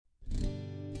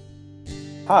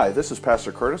Hi, this is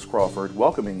Pastor Curtis Crawford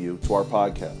welcoming you to our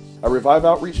podcast. At Revive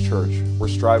Outreach Church, we're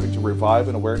striving to revive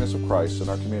an awareness of Christ in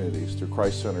our communities through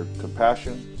Christ-centered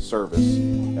compassion, service,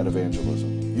 and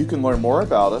evangelism. You can learn more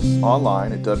about us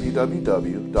online at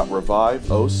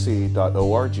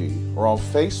www.reviveoc.org or on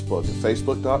Facebook at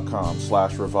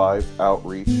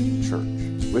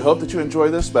facebook.com/reviveoutreachchurch. We hope that you enjoy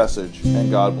this message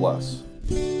and God bless.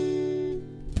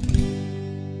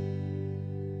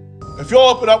 If you'll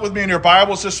open up with me in your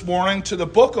Bibles this morning to the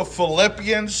book of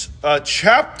Philippians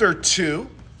Chapter 2.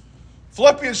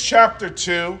 Philippians Chapter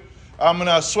 2. I'm going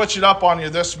to switch it up on you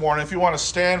this morning. If you want to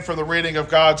stand for the reading of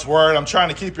God's Word, I'm trying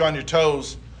to keep you on your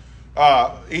toes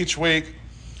each week.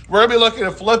 We're going to be looking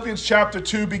at Philippians Chapter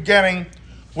 2, beginning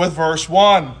with verse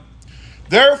 1.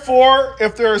 Therefore,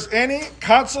 if there is any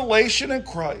consolation in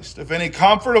Christ, if any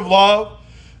comfort of love,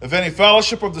 if any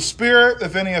fellowship of the Spirit,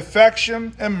 if any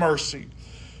affection and mercy,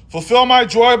 fulfill my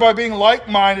joy by being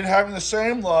like-minded, having the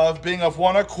same love, being of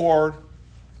one accord,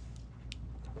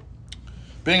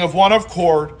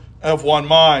 of one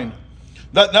mind.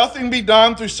 Let nothing be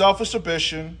done through selfish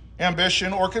ambition,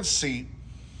 or conceit,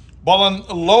 but in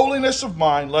lowliness of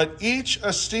mind, let each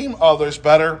esteem others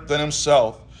better than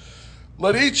himself.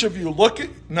 Let each of you look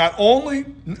not only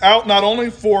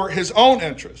for his own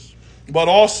interests, but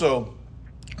also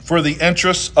for the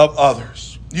interests of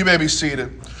others. You may be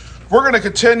seated. We're going to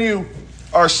continue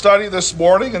our study this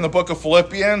morning in the book of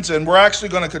Philippians, and we're actually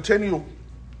going to continue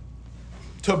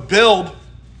to build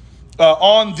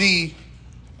on the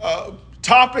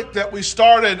topic that we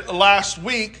started last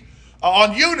week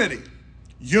on unity.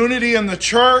 Unity in the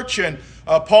church, and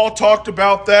Paul talked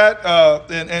about that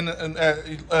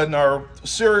in our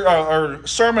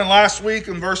sermon last week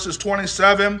in verses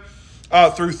 27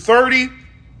 through 30,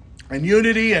 and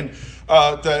unity, and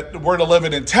that we're to live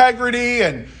in integrity,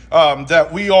 and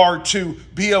that we are to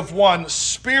be of one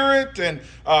spirit, and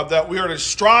that we are to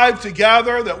strive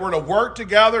together, that we're to work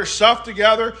together, suffer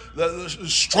together,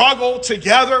 struggle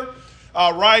together,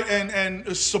 right,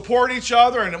 and support each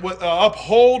other and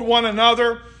uphold one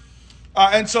another.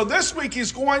 And so this week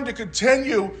we're going to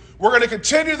continue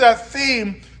that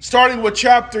theme starting with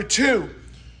chapter 2.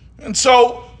 And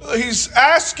so he's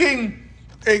asking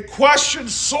a question,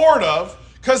 sort of,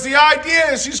 because the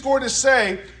idea is he's going to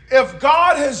say, if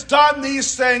God has done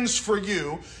these things for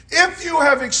you, if you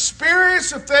have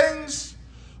experienced the things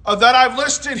that I've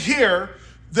listed here,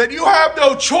 then you have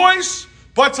no choice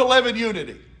but to live in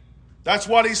unity. That's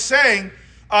what he's saying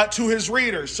to his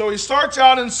readers. So he starts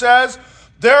out and says,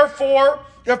 therefore,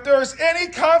 if there is any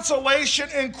consolation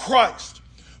in Christ,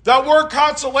 that word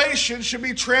consolation should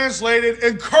be translated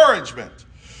encouragement.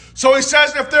 So he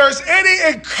says, if there is any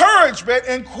encouragement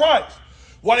in Christ,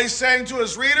 what he's saying to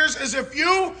his readers is, if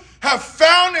you have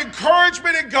found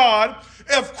encouragement in God,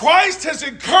 if Christ has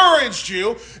encouraged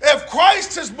you, if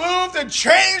Christ has moved and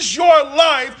changed your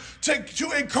life to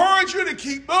encourage you to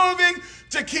keep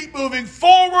moving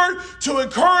forward, to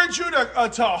encourage you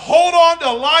to hold on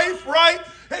to life, right?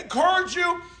 Encourage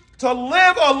you to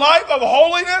live a life of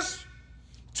holiness,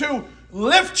 to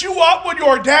lift you up when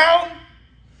you're down,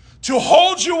 to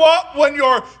hold you up when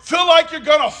you feel like you're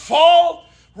going to fall,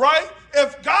 right?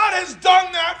 If God has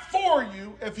done that for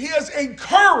you, if he has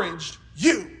encouraged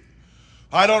you,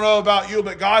 I don't know about you,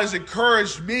 but God has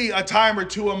encouraged me a time or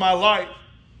two in my life,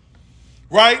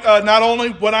 right? Not only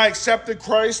when I accepted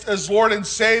Christ as Lord and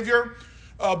Savior,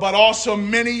 but also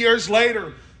many years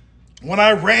later when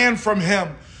I ran from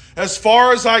him as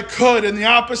far as I could in the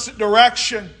opposite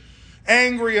direction,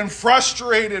 angry and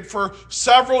frustrated for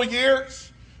several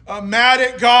years, mad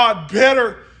at God,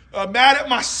 bitter, mad at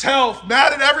myself,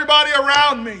 mad at everybody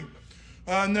around me.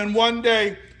 And then one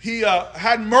day he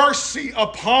had mercy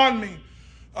upon me.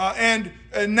 And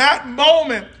in that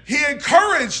moment, he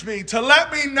encouraged me to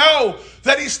let me know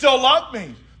that he still loved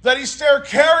me, that he still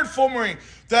cared for me,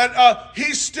 that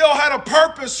he still had a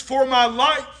purpose for my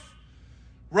life,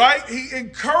 right? He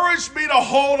encouraged me to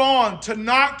hold on, to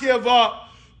not give up,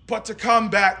 but to come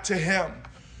back to him.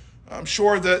 I'm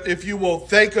sure that if you will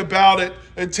think about it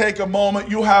and take a moment,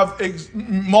 you have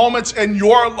moments in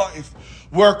your life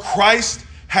where Christ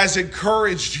has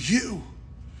encouraged you,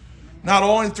 not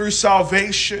only through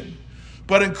salvation,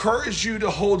 but encouraged you to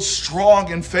hold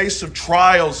strong in face of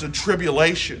trials and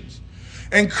tribulations.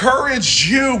 Encouraged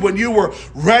you when you were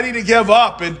ready to give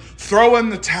up and throw in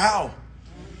the towel.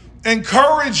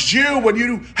 Encouraged you when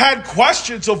you had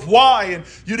questions of why and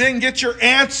you didn't get your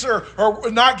answer,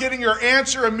 or not getting your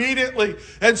answer immediately.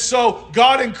 And so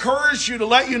God encouraged you to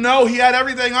let you know he had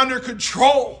everything under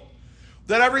control,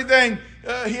 that everything,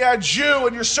 he had you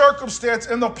and your circumstance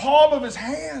in the palm of his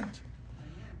hand,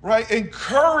 right?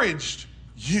 Encouraged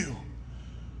you.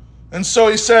 And so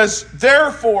he says,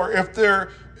 therefore, if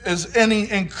there is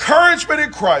any encouragement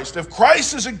in Christ, if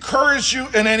Christ has encouraged you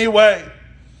in any way,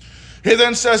 he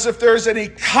then says, if there's any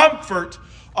comfort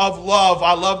of love.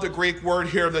 I love the Greek word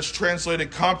here that's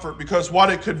translated comfort, because what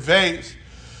it conveys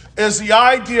is the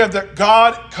idea that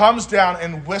God comes down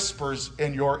and whispers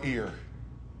in your ear.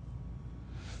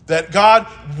 That God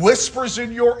whispers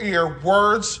in your ear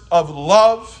words of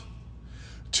love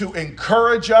to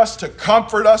encourage us, to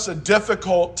comfort us in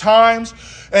difficult times.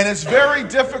 And it's very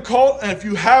difficult, and if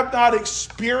you have not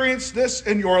experienced this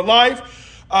in your life,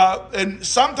 and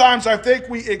sometimes I think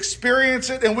we experience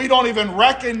it and we don't even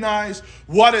recognize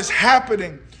what is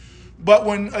happening. But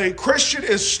when a Christian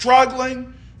is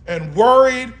struggling and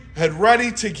worried and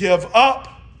ready to give up,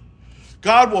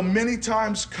 God will many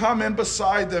times come in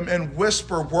beside them and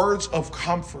whisper words of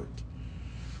comfort.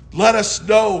 Let us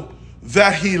know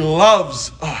that he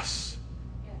loves us,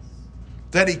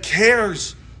 that he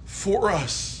cares for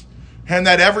us, and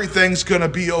that everything's going to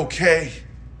be okay.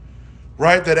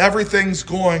 Right? That everything's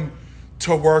going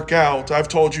to work out. I've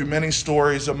told you many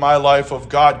stories of my life of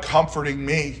God comforting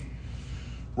me.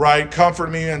 Right?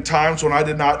 Comforting me in times when I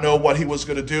did not know what he was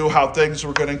going to do, how things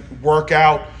were going to work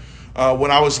out.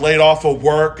 When I was laid off of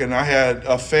work and I had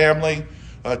a family,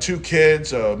 2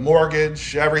 kids, a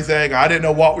mortgage, everything. I didn't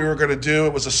know what we were going to do.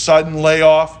 It was a sudden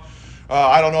layoff.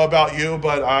 I don't know about you,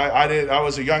 but I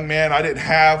was a young man. I didn't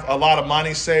have a lot of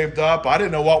money saved up. I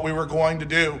didn't know what we were going to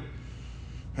do.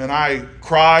 And I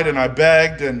cried and I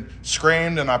begged and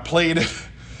screamed and I pleaded,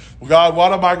 God,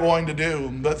 what am I going to do?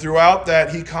 But throughout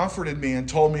that, he comforted me and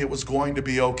told me it was going to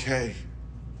be okay.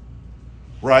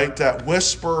 Right? That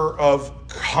whisper of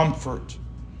comfort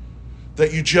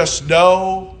that you just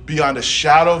know beyond a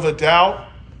shadow of a doubt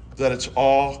that it's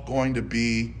all going to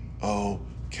be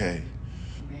okay.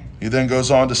 He then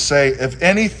goes on to say, if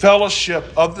any fellowship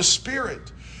of the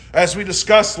Spirit, as we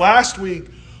discussed last week,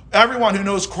 everyone who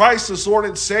knows Christ as Lord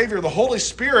and Savior, the Holy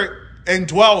Spirit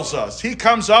indwells us. He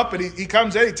comes up and he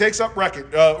comes in, he takes up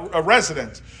a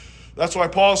residence. That's why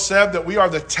Paul said that we are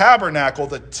the tabernacle,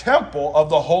 the temple of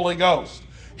the Holy Ghost.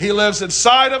 He lives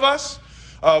inside of us.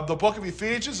 The book of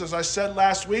Ephesians, as I said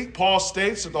last week, Paul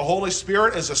states that the Holy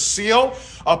Spirit is a seal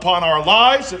upon our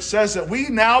lives. It says that we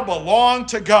now belong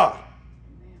to God.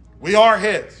 We are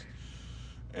his.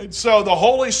 And so the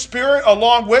Holy Spirit,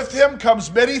 along with him, comes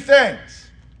many things.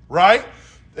 Right?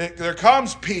 There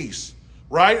comes peace,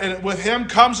 right? And with him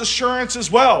comes assurance as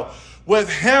well. With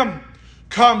him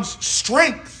comes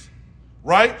strength,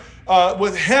 right?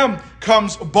 With him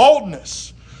comes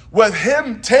boldness. With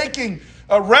him taking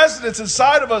a residence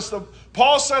inside of us.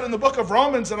 Paul said in the book of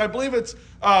Romans, and I believe it's,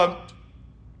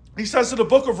 he says in the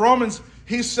book of Romans,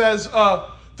 he says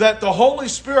that the Holy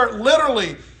Spirit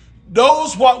literally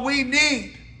knows what we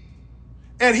need.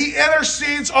 And he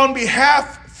intercedes on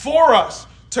behalf for us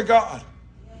to God.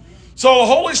 So the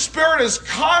Holy Spirit is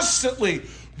constantly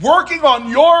working on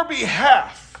your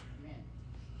behalf,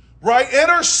 right?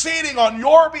 Interceding on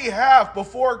your behalf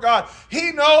before God.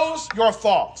 He knows your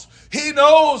thoughts. He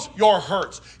knows your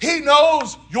hurts. He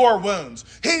knows your wounds.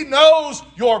 He knows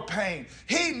your pain.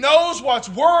 He knows what's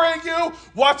worrying you,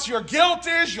 what your guilt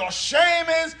is, your shame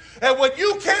is, and when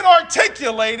you can't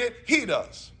articulate it, he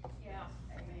does.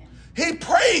 He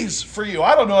prays for you.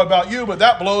 I don't know about you, but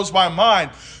that blows my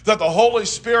mind that the Holy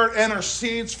Spirit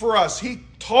intercedes for us. He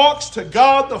talks to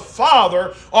God the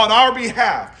Father on our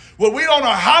behalf. When we don't know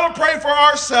how to pray for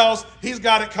ourselves, he's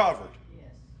got it covered.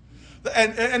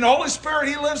 And the Holy Spirit,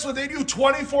 he lives within you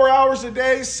 24 hours a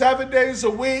day, 7 days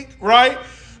a week, right?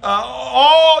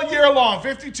 All year long,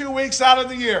 52 weeks out of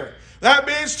the year. That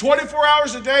means 24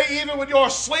 hours a day, even when you're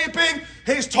sleeping,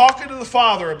 he's talking to the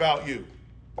Father about you.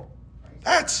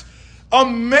 That's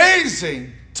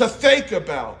amazing to think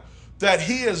about, that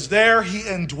he is there, he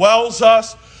indwells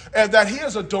us, and that he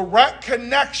has a direct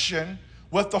connection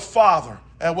with the Father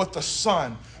and with the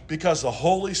Son, because the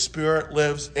Holy Spirit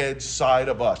lives inside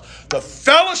of us. The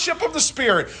fellowship of the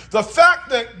Spirit, the fact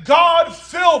that God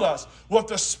filled us with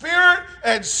the Spirit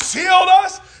and sealed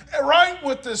us, right,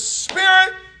 with the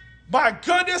Spirit, my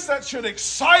goodness, that should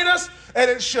excite us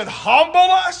and it should humble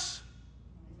us.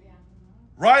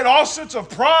 Right? All sorts of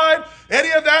pride,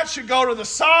 any of that should go to the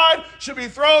side, should be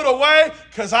thrown away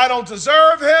because I don't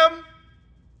deserve him.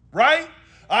 Right?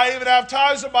 I even have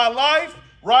times in my life,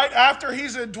 right, after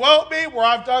he's indwelt me, where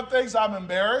I've done things I'm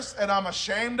embarrassed and I'm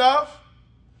ashamed of.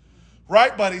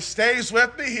 Right? But he stays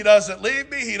with me. He doesn't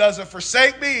leave me. He doesn't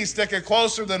forsake me. He's sticking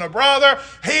closer than a brother.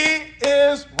 He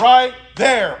is right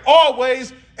there,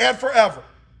 always and forever.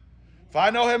 If I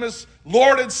know him as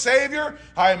Lord and Savior,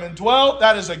 I am indwelt.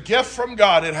 That is a gift from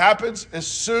God. It happens as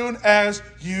soon as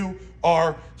you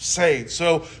are saved.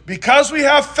 So because we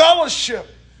have fellowship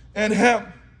in him,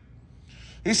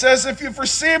 he says, if you've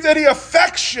received any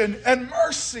affection and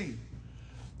mercy,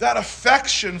 that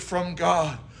affection from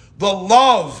God, the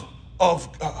love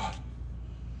of God.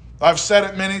 I've said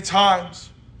it many times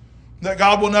that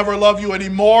God will never love you any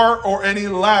more or any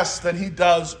less than he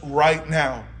does right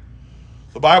now.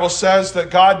 The Bible says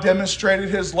that God demonstrated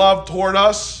his love toward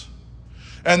us,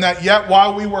 and that yet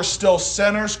while we were still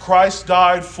sinners, Christ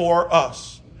died for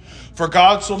us. For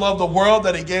God so loved the world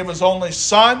that he gave his only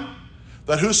Son,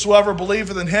 that whosoever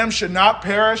believeth in him should not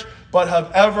perish, but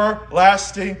have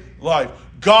everlasting life.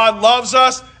 God loves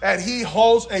us, and he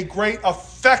holds a great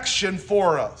affection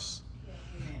for us.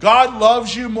 God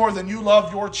loves you more than you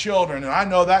love your children, and I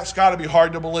know that's got to be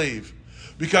hard to believe,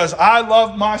 because I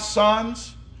love my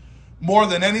sons more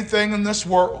than anything in this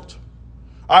world.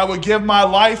 I would give my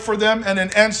life for them in an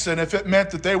instant if it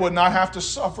meant that they would not have to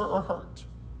suffer or hurt.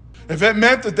 If it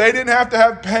meant that they didn't have to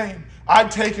have pain, I'd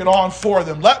take it on for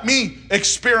them. Let me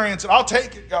experience it. I'll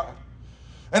take it, God.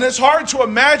 And it's hard to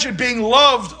imagine being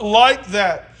loved like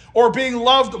that or being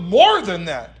loved more than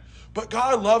that. But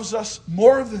God loves us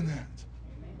more than that.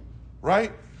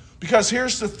 Right? Because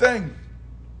here's the thing.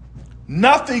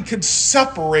 Nothing could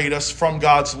separate us from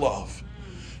God's love.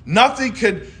 Nothing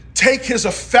could take his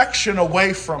affection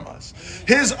away from us.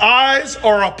 His eyes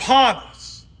are upon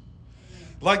us.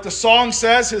 Like the song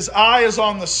says, his eye is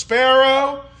on the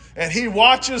sparrow and he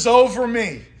watches over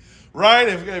me. Right?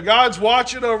 If God's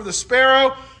watching over the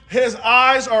sparrow, his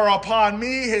eyes are upon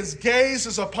me. His gaze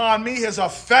is upon me. His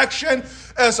affection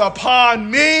is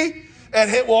upon me. And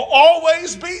it will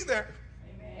always be there.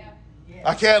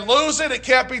 I can't lose it. It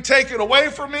can't be taken away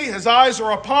from me. His eyes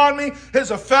are upon me. His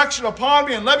affection upon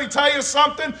me. And let me tell you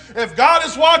something. If God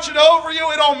is watching over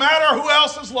you, it don't matter who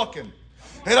else is looking.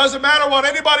 It doesn't matter what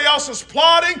anybody else is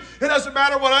plotting. It doesn't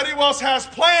matter what anyone else has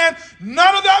planned.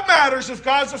 None of that matters if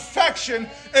God's affection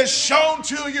is shown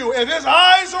to you. If his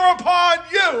eyes are upon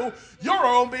you, you're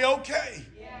going to be okay.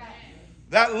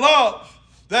 That love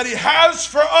that he has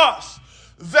for us,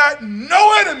 that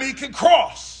no enemy can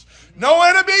cross. No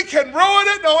enemy can ruin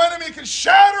it. No enemy can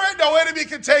shatter it. No enemy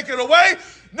can take it away.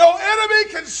 No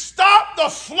enemy can stop the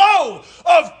flow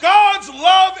of God's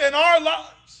love in our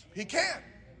lives. He can't.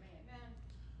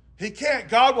 He can't.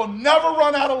 God will never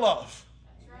run out of love.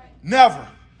 Never.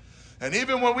 And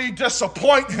even when we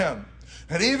disappoint him,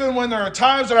 and even when there are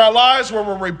times in our lives where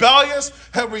we're rebellious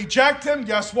and reject him,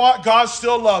 guess what? God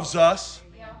still loves us.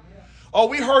 Oh,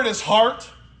 we hurt his heart.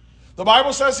 The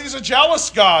Bible says he's a jealous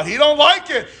God. He don't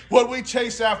like it when we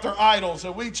chase after idols.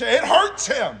 And it hurts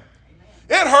him.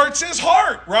 It hurts his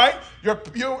heart, right?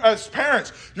 You as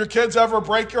parents, your kids ever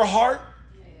break your heart?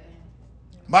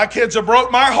 My kids have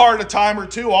broke my heart a time or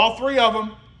two. All three of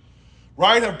them,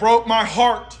 right, have broke my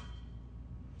heart.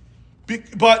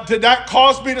 But did that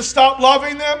cause me to stop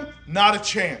loving them? Not a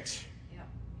chance.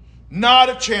 Not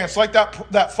a chance. Like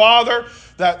that father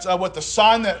with the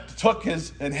son that took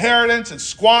his inheritance and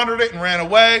squandered it and ran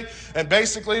away. And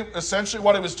basically, essentially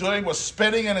what he was doing was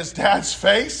spitting in his dad's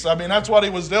face. I mean, that's what he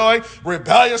was doing,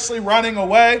 rebelliously running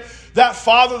away. That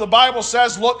father, the Bible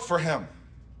says, looked for him.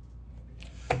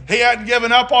 He hadn't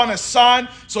given up on his son.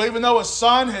 So even though his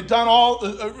son had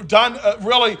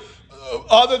really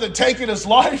other than taking his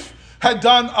life, had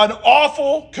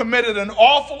committed an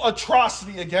awful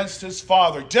atrocity against his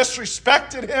father,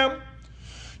 disrespected him,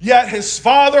 yet his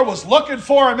father was looking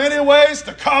for him anyways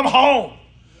to come home.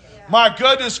 My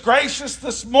goodness gracious,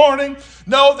 this morning,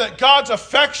 know that God's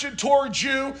affection towards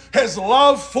you, his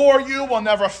love for you will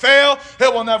never fail.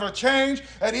 It will never change.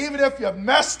 And even if you've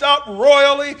messed up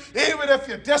royally, even if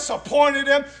you disappointed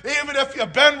him, even if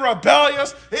you've been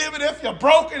rebellious, even if you've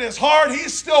broken his heart,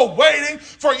 he's still waiting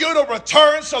for you to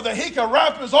return so that he can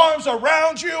wrap his arms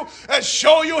around you and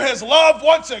show you his love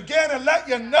once again and let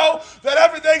you know that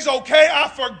everything's okay. I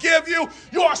forgive you.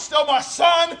 You are still my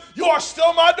son. You are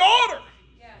still my daughter.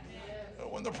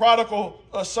 When the prodigal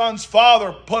son's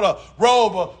father put a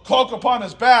robe, a cloak upon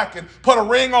his back and put a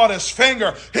ring on his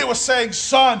finger, he was saying,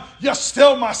 son, you're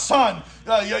still my son.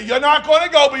 You're not going to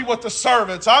go be with the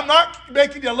servants. I'm not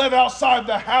making you live outside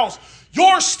the house.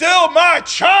 You're still my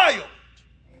child.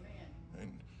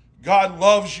 And God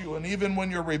loves you. And even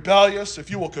when you're rebellious,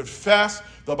 if you will confess,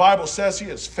 the Bible says he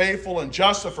is faithful and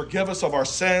just to forgive us of our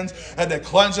sins and to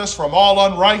cleanse us from all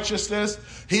unrighteousness.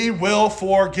 He will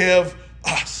forgive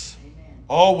us.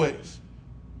 Always.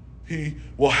 He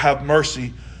will have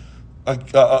mercy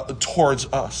towards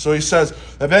us. So he says,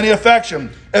 if any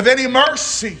affection, if any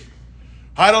mercy.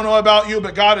 I don't know about you,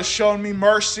 but God has shown me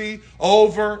mercy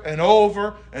over and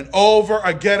over and over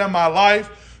again in my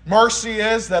life. Mercy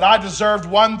is that I deserved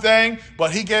one thing,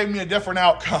 but he gave me a different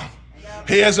outcome.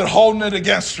 He isn't holding it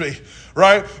against me,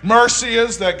 right? Mercy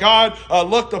is that God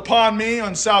looked upon me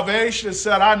on salvation and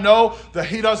said, I know that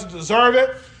he doesn't deserve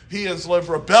it. He has lived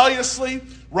rebelliously,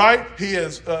 right? He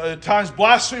has at times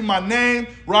blasphemed my name,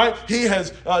 right? He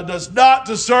does not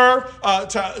deserve,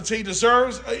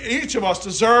 each of us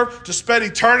deserve to spend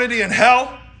eternity in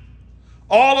hell.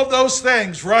 All of those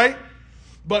things, right?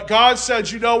 But God said,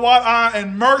 you know what?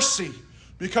 In mercy,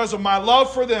 because of my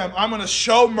love for them, I'm going to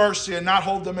show mercy and not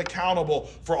hold them accountable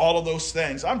for all of those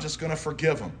things. I'm just going to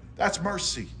forgive them. That's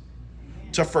mercy.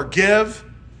 To forgive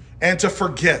and to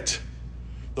forget.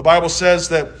 The Bible says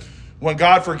that when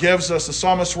God forgives us, the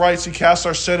psalmist writes, he casts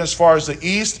our sin as far as the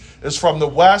east is from the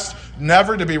west,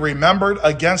 never to be remembered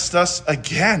against us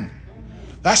again.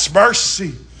 That's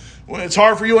mercy. It's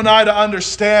hard for you and I to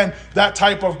understand that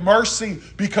type of mercy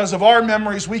because of our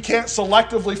memories. We can't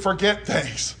selectively forget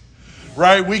things,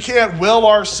 right? We can't will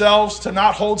ourselves to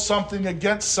not hold something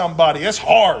against somebody. It's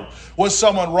hard when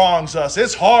someone wrongs us.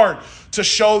 It's hard to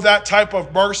show that type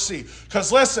of mercy.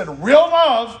 Because listen, real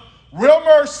love, real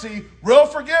mercy, real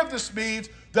forgiveness means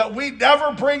that we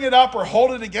never bring it up or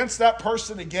hold it against that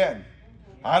person again.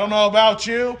 I don't know about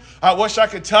you. I wish I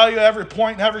could tell you every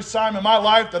point and every time in my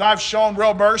life that I've shown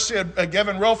real mercy and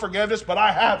given real forgiveness, but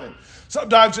I haven't.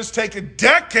 Sometimes it's taken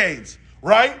decades,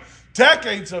 right?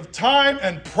 Decades of time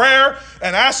and prayer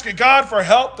and asking God for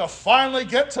help to finally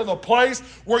get to the place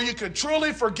where you can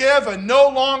truly forgive and no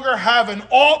longer have an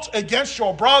ought against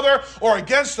your brother or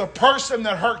against the person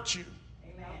that hurt you.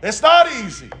 Amen. It's not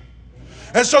easy.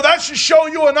 And so that should show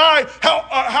you and I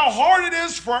how hard it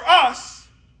is for us.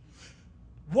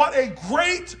 What a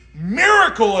great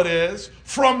miracle it is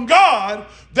from God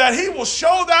that he will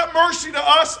show that mercy to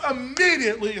us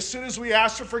immediately as soon as we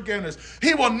ask for forgiveness.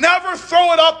 He will never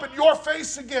throw it up in your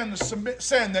face again, the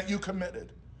sin that you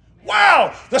committed.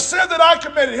 Wow, the sin that I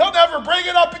committed. He'll never bring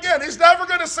it up again. He's never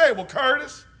going to say, well,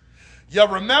 Curtis, you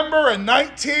remember in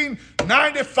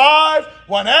 1995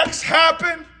 when X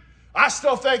happened? I'm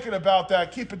still thinking about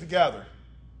that. Keep it together.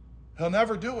 He'll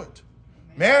never do it.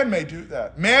 Man may do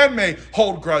that. Man may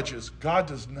hold grudges. God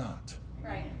does not.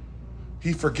 Right.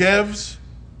 He forgives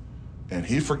and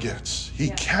he forgets. He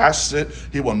casts it.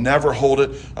 He will never hold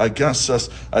it against us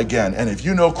again. And if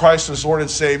you know Christ as Lord and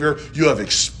Savior, you have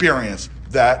experienced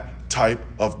that type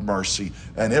of mercy.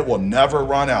 And it will never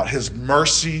run out. His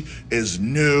mercy is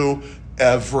new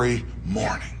every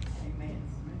morning. Amen.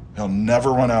 He'll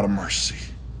never run out of mercy.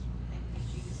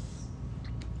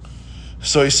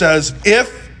 So he says,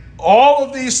 if all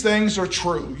of these things are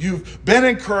true, you've been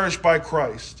encouraged by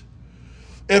Christ,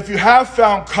 if you have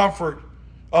found comfort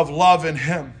of love in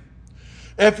him,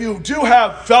 if you do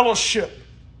have fellowship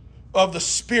of the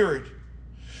Spirit,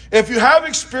 if you have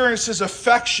experienced his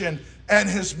affection and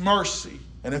his mercy,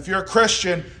 and if you're a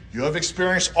Christian, you have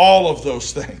experienced all of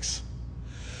those things.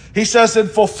 He says, then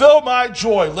fulfill my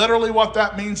joy. Literally what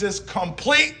that means is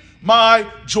complete my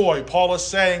joy. Paul is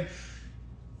saying,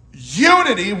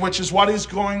 unity, which is what he's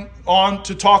going on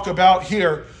to talk about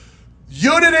here,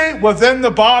 unity within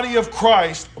the body of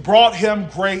Christ brought him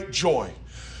great joy.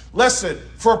 Listen,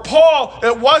 for Paul,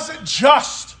 it wasn't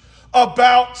just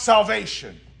about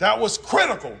salvation. That was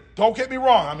critical. Don't get me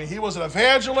wrong. I mean, he was an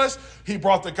evangelist. He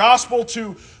brought the gospel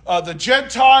to the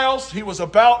Gentiles. He was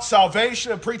about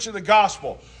salvation and preaching the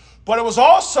gospel. But it was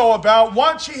also about,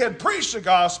 once he had preached the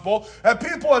gospel and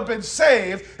people had been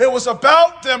saved, it was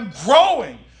about them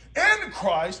growing in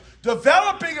Christ,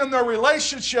 developing in their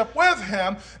relationship with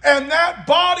him, and that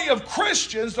body of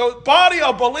Christians, the body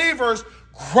of believers,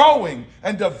 growing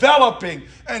and developing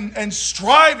and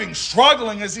striving,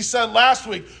 struggling, as he said last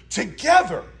week,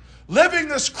 together, living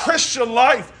this Christian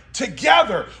life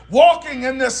together, walking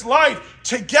in this life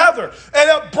together. And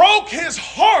it broke his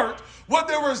heart when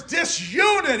there was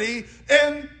disunity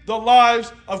in the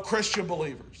lives of Christian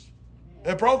believers.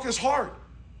 It broke his heart.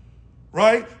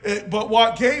 Right? But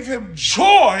what gave him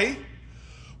joy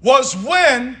was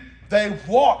when they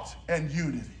walked in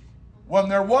unity, when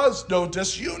there was no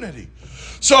disunity.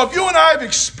 So if you and I have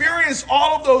experienced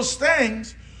all of those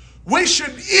things, we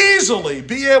should easily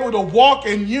be able to walk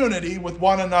in unity with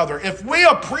one another. If we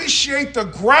appreciate the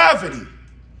gravity,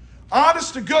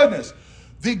 honest to goodness,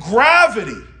 the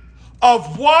gravity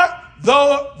of what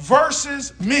the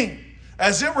verses mean,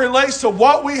 as it relates to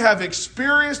what we have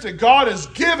experienced and God has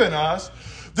given us,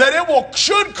 that it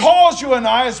should cause you and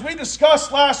I, as we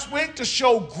discussed last week, to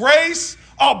show grace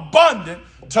abundant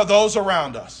to those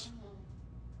around us.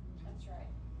 That's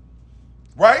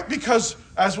right. Right? Because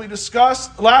as we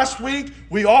discussed last week,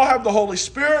 we all have the Holy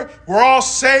Spirit. We're all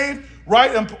saved.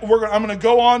 right? And I'm going to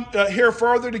go on here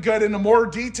further to get into more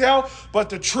detail. But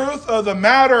the truth of the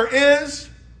matter is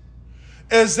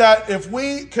that if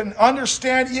we can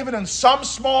understand even in some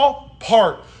small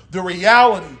part the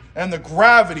reality and the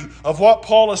gravity of what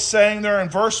Paul is saying there in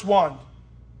verse 1,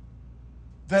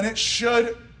 then it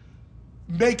should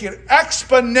make it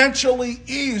exponentially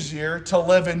easier to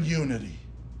live in unity.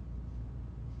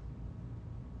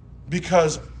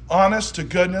 Because honest to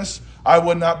goodness, I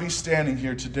would not be standing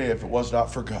here today if it was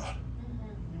not for God.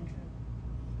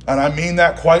 And I mean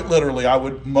that quite literally. I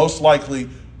would most likely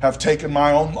have taken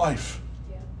my own life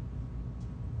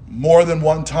more than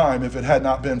one time if it had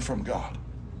not been from God.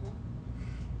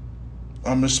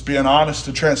 I'm just being honest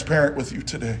and transparent with you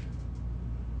today.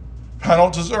 I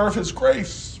don't deserve his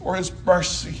grace or his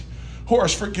mercy or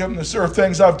his forgiveness. There are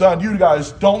things I've done you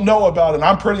guys don't know about, and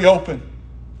I'm pretty open.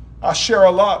 I share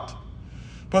a lot.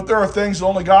 But there are things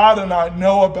only God and I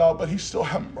know about, but he still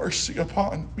has mercy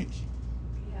upon me.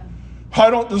 Yeah. I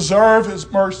don't deserve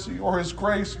his mercy or his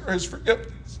grace or his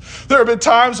forgiveness. There have been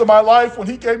times in my life when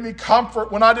he gave me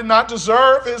comfort when I did not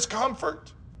deserve his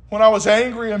comfort. When I was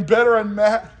angry and bitter and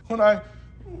mad. When I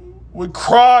would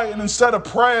cry and instead of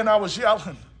praying, I was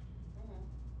yelling.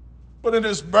 But in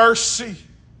his mercy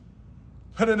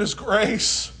and in his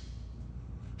grace,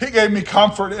 he gave me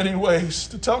comfort anyways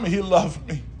to tell me he loved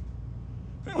me.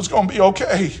 It was going to be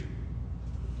okay.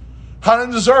 I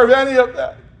didn't deserve any of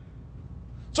that.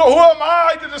 So who am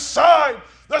I to decide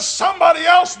that somebody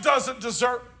else doesn't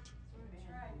deserve it?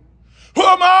 Who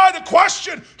am I to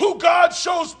question who God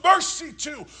shows mercy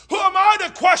to? Who am I to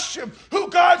question who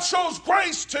God shows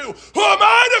grace to? Who am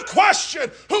I to question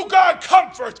who God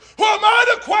comforts? Who am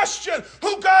I to question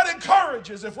who God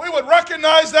encourages? If we would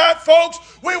recognize that, folks,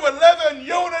 we would live in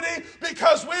unity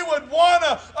because we would want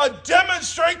to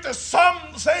demonstrate the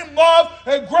same love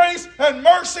and grace and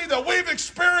mercy that we've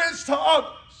experienced to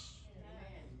others.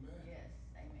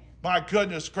 My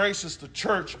goodness gracious, the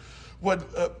church would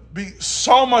be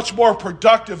so much more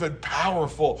productive and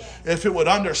powerful if it would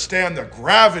understand the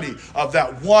gravity of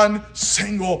that one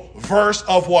single verse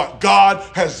of what God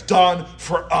has done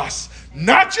for us.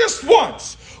 Not just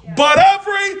once, but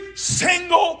every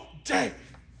single day.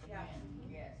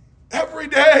 Every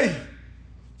day.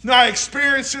 And I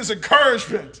experience his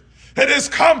encouragement and his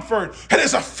comfort and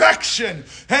his affection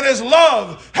and his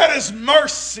love and his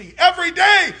mercy. Every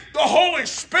day the Holy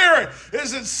Spirit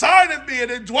is inside of me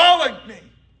and indwelling me.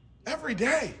 Every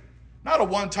day. Not a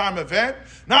one-time event.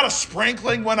 Not a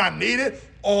sprinkling when I need it.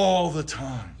 All the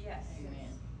time. Yes.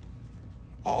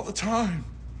 All the time.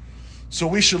 So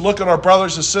we should look at our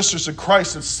brothers and sisters in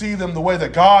Christ and see them the way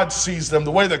that God sees them,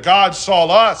 the way that God saw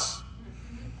us.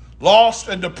 Lost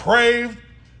and depraved,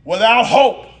 without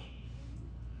hope.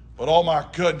 But oh my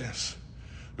goodness,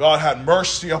 God had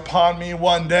mercy upon me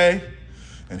one day,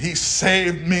 and he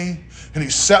saved me, and he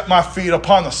set my feet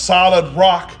upon the solid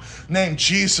rock named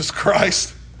Jesus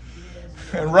Christ.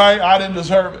 And right, I didn't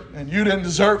deserve it, and you didn't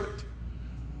deserve it.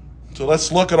 So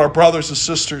let's look at our brothers and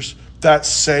sisters that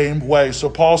same way. So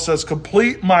Paul says,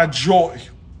 complete my joy,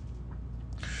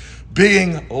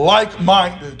 being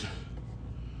like-minded,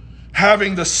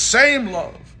 having the same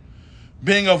love,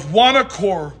 being of one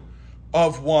accord,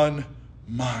 of one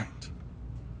mind.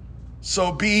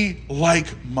 So be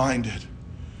like-minded.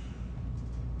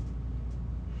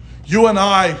 You and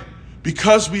I,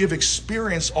 because we have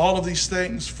experienced all of these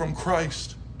things from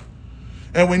Christ,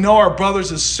 and we know our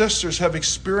brothers and sisters have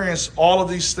experienced all of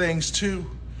these things too,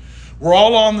 we're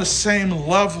all on the same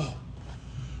level.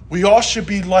 We all should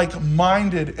be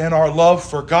like-minded in our love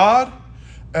for God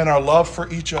and our love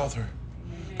for each other.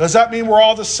 Does that mean we're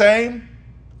all the same?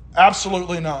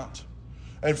 Absolutely not.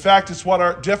 In fact, it's what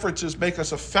our differences make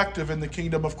us effective in the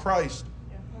kingdom of Christ.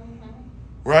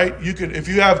 Right? You could, if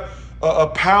you have a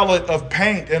palette of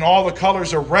paint and all the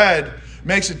colors are red,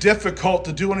 makes it difficult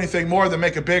to do anything more than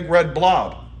make a big red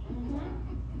blob.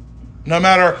 No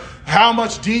matter how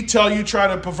much detail you try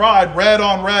to provide, red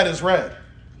on red is red.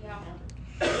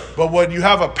 But when you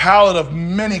have a palette of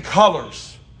many colors,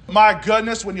 my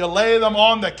goodness, when you lay them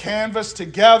on the canvas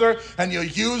together and you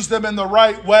use them in the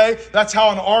right way, that's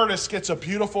how an artist gets a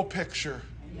beautiful picture.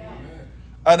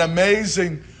 An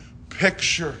amazing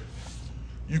picture.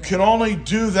 You can only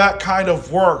do that kind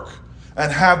of work and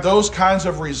have those kinds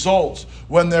of results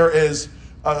when there is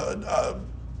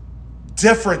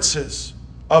differences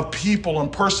of people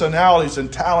and personalities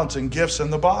and talents and gifts in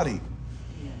the body.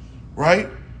 Right?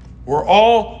 We're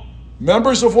all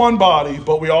members of one body,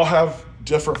 but we all have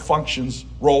different functions,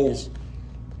 roles.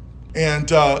 And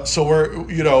so we're,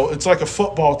 it's like a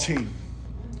football team.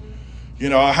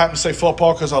 I happen to say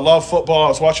football because I love football. I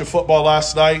was watching football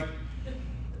last night.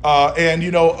 And,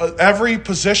 every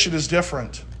position is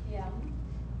different. Yeah.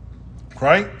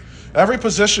 Right? Every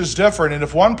position is different. And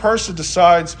if one person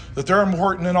decides that they're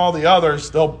important than all the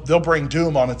others, they'll bring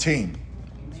doom on a team.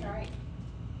 That's right.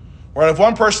 Right? If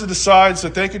one person decides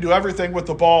that they can do everything with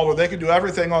the ball or they can do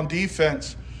everything on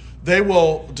defense, they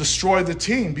will destroy the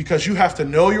team, because you have to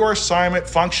know your assignment,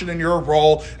 function in your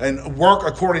role, and work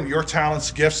according to your talents,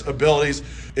 gifts, abilities.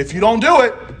 If you don't do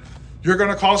it, you're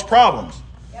going to cause problems.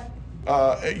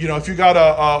 If you got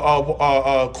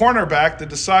a cornerback that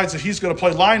decides that he's going to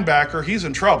play linebacker, he's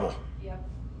in trouble.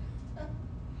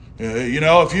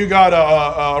 If you got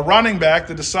a running back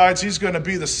that decides he's going to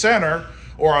be the center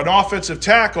or an offensive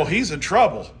tackle, he's in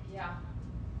trouble.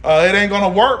 It ain't going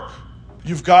to work.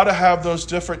 You've got to have those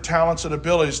different talents and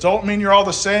abilities. Don't mean you're all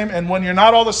the same. And when you're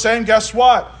not all the same, guess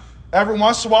what? Every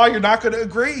once in a while, you're not going to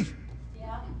agree.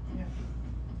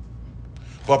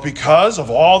 But because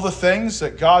of all the things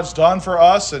that God's done for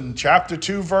us in chapter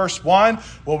 2, verse 1,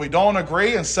 when we don't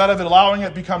agree, instead of allowing it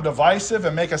to become divisive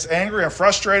and make us angry and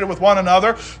frustrated with one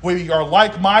another, we are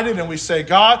like-minded and we say,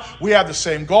 God, we have the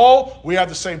same goal, we have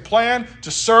the same plan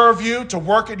to serve you, to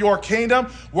work in your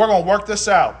kingdom. We're going to work this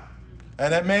out.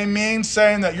 And it may mean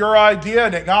saying that your idea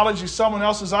and acknowledging someone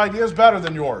else's idea is better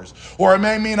than yours. Or it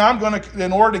may mean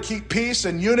in order to keep peace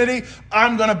and unity,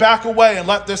 I'm going to back away and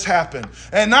let this happen.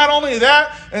 And not only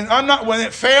that, when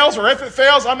it fails or if it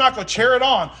fails, I'm not going to cheer it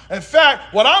on. In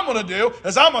fact, what I'm going to do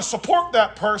is I'm going to support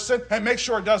that person and make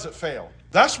sure it doesn't fail.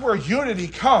 That's where unity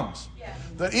comes.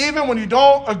 That even when you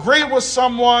don't agree with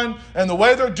someone and the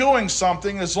way they're doing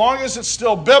something, as long as it's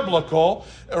still biblical,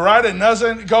 right, and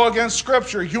doesn't go against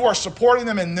Scripture, you are supporting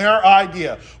them in their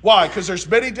idea. Why? Because there's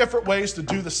many different ways to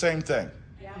do the same thing.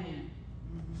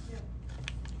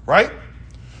 Right?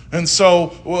 And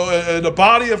so, in the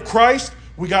body of Christ,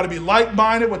 we got to be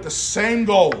like-minded with the same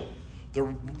goal.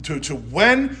 To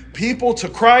win people to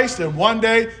Christ and one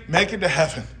day make it to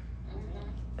heaven.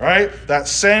 Right? That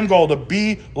same goal, to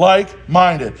be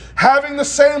like-minded. Having the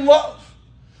same love.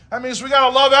 That means we got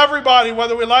to love everybody,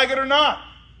 whether we like it or not.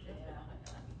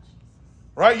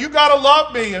 Right? You got to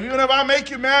love me. Even if I make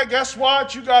you mad, guess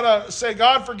what? You got to say,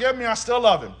 God, forgive me, I still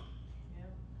love him.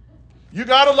 You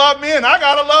got to love me and I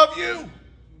got to love you.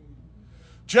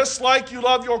 Just like you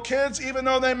love your kids, even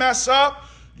though they mess up,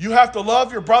 you have to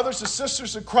love your brothers and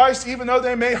sisters in Christ, even though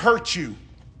they may hurt you.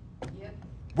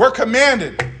 We're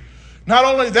commanded. Not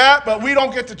only that, but we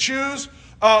don't get to choose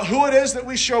who it is that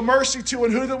we show mercy to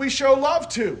and who that we show love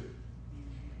to.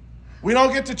 We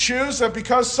don't get to choose that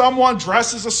because someone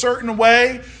dresses a certain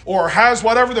way or has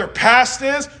whatever their past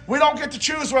is, we don't get to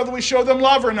choose whether we show them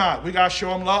love or not. We got to show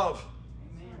them love.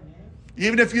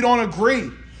 Even if you don't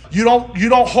agree, you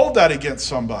don't hold that against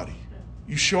somebody.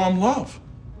 You show them love.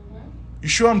 You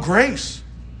show them grace.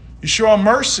 You show them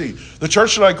mercy. The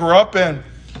church that I grew up in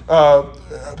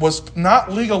was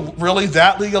not really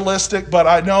that legalistic, but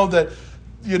I know that,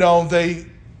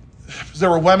 there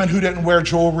were women who didn't wear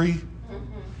jewelry,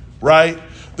 right?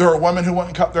 There were women who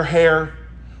wouldn't cut their hair.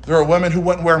 There were women who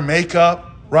wouldn't wear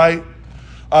makeup, right?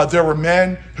 There were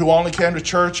men who only came to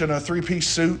church in a 3-piece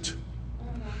suit.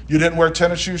 You didn't wear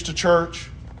tennis shoes to church.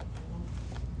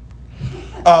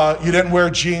 You didn't wear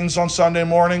jeans on Sunday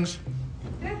mornings.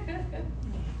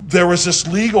 There was this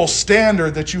legal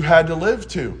standard that you had to live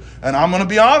to. And I'm going to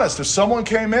be honest, if someone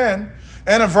came in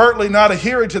inadvertently not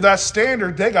adhering to that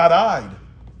standard, they got eyed.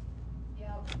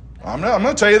 I'm going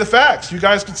to tell you the facts. You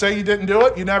guys can say you didn't do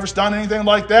it. You never done anything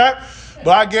like that.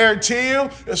 But I guarantee you,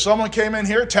 if someone came in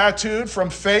here tattooed from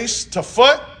face to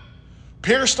foot,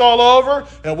 pierced all over,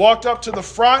 and walked up to the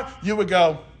front, you would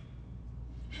go,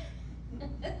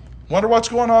 wonder what's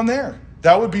going on there.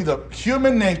 That would be the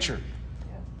human nature.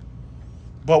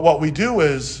 But what we do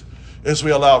is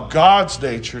we allow God's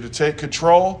nature to take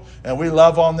control, and we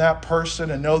love on that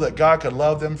person and know that God can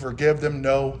love them, forgive them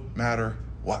no matter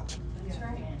what. That's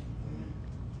right.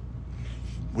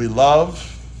 We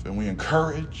love and we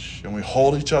encourage and we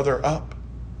hold each other up.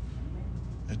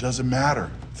 It doesn't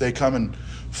matter. If they come in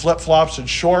flip-flops and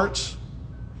shorts,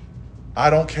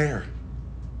 I don't care.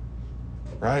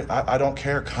 Right? I don't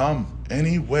care. Come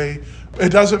anyway. It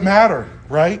doesn't matter,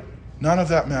 right? None of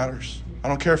that matters. I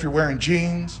don't care if you're wearing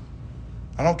jeans.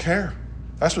 I don't care.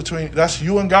 That's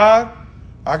you and God.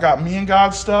 I got me and God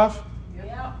stuff.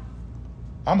 Yeah.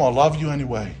 I'm going to love you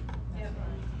anyway.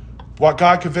 What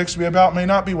God convicts me about may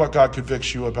not be what God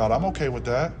convicts you about. I'm okay with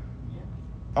that.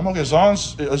 I'm okay as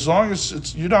long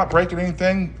as you're not breaking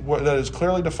anything that is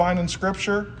clearly defined in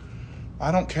Scripture.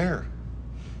 I don't care.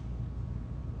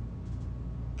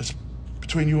 It's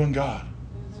between you and God,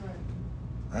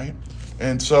 right?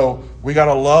 And so we got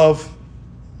to love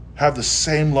have the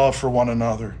same love for one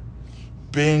another,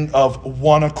 being of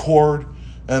one accord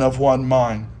and of one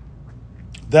mind.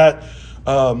 That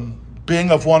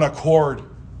being of one accord,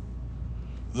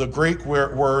 the Greek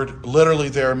word literally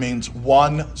there means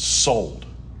one souled.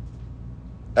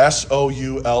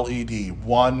 S-O-U-L-E-D,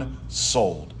 one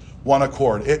souled, one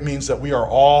accord. It means that we are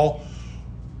all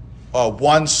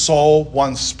one soul,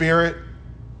 one spirit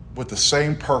with the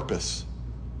same purpose.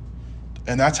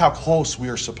 And that's how close we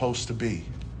are supposed to be.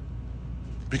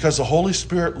 Because the Holy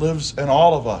Spirit lives in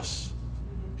all of us.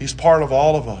 He's part of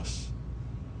all of us.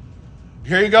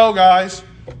 Here you go, guys.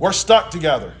 We're stuck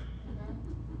together.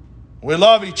 We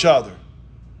love each other.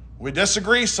 We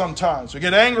disagree sometimes. We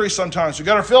get angry sometimes. We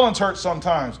get our feelings hurt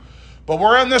sometimes. But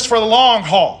we're in this for the long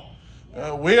haul.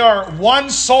 We are one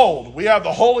souled. We have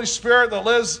the Holy Spirit that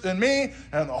lives in me,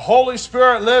 and the Holy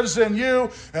Spirit lives in you,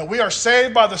 and we are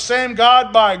saved by the same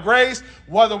God by grace.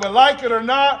 Whether we like it or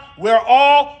not, we're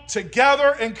all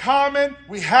together in common.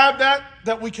 We have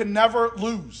that we can never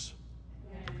lose.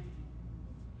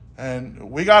 And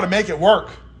we got to make it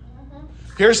work.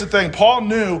 Here's the thing. Paul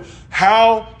knew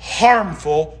how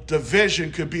harmful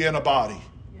division could be in a body.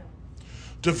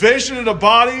 Division in a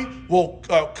body will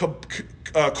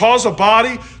cause a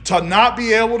body to not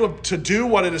be able to do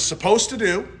what it is supposed to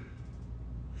do.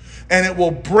 And it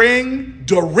will bring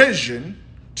derision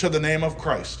to the name of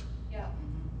Christ. Yeah.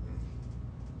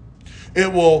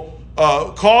 It will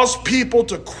cause people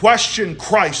to question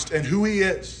Christ and who he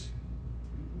is.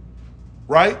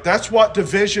 Right? That's what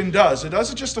division does. It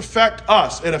doesn't just affect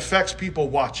us. It affects people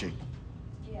watching.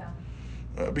 Yeah.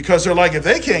 Because they're like, if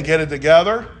they can't get it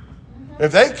together,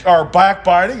 if they are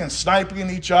backbiting and sniping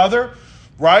each other,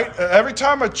 right? Every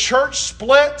time a church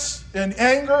splits in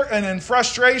anger and in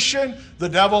frustration, the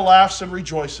devil laughs and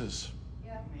rejoices.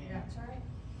 Yeah, that's right.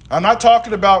 I'm not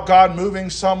talking about God moving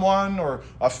someone or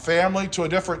a family to a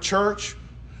different church.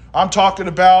 I'm talking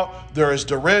about there is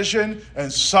derision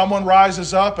and someone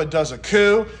rises up and does a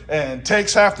coup and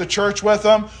takes half the church with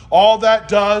them. All that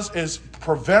does is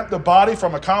prevent the body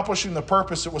from accomplishing the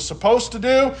purpose it was supposed to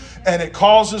do, and it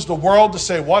causes the world to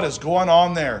say, what is going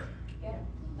on there? Yeah,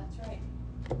 that's right.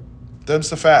 Them's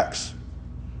the facts.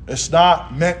 It's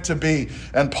not meant to be.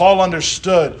 And Paul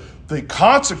understood the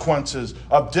consequences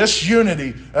of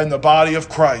disunity in the body of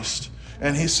Christ.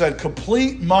 And he said,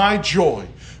 complete my joy.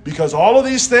 Because all of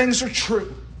these things are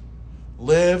true.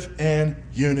 Live in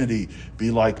unity.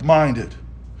 Be like-minded.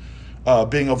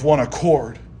 Being of one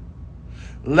accord.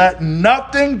 Let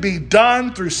nothing be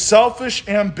done through selfish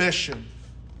ambition.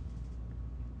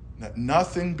 Let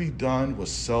nothing be done with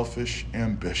selfish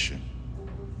ambition.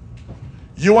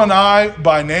 You and I,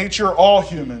 by nature, all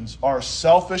humans, are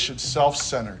selfish and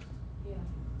self-centered. Yeah.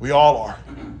 We all are.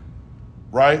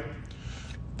 Right?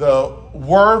 The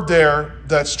word there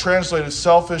that's translated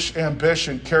selfish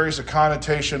ambition carries a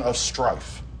connotation of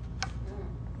strife.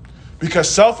 Because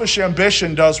selfish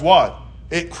ambition does what?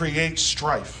 It creates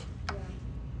strife.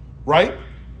 Right?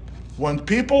 When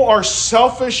people are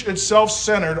selfish and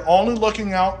self-centered, only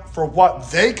looking out for what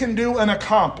they can do and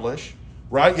accomplish,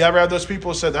 right? You ever had those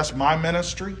people who say, that's my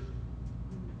ministry?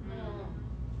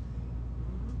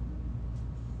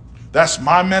 That's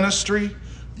my ministry.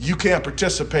 You can't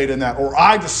participate in that, or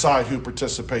I decide who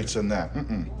participates in that.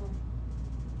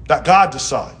 That God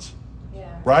decides,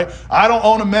 right? I don't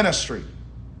own a ministry.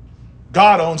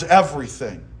 God owns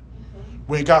everything.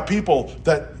 We got people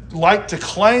that like to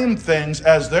claim things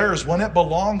as theirs when it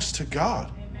belongs to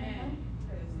God.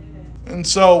 And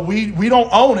so we don't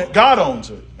own it. God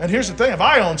owns it. And here's the thing. If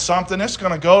I own something, it's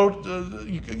going to go,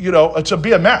 to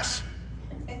be a mess.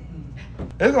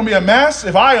 It's going to be a mess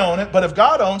if I own it, but if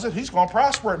God owns it, he's going to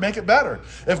prosper it, make it better.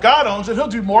 If God owns it, he'll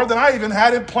do more than I even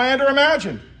had it planned or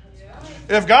imagined.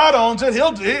 If God owns it,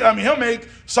 he'll make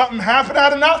something happen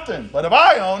out of nothing. But if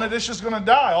I own it, it's just going to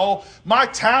die. Oh, my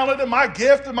talent and my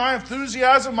gift and my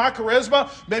enthusiasm, my charisma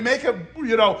may make it,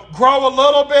 grow a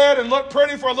little bit and look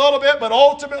pretty for a little bit, but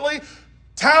ultimately,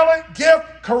 talent,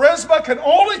 gift, charisma can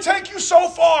only take you so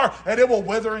far, and it will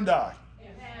wither and die.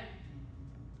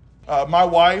 My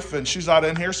wife, and she's not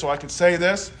in here, so I could say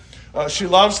this, she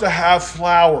loves to have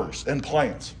flowers and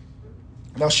plants.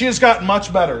 Now, she has gotten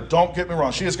much better. Don't get me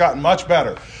wrong. She has gotten much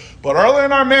better. But early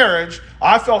in our marriage,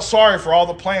 I felt sorry for all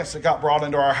the plants that got brought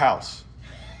into our house.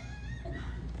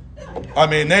 I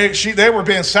mean, they were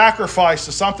being sacrificed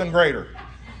to something greater.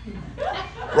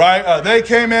 Right? They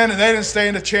came in and they didn't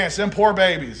stand a chance. Them poor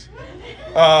babies.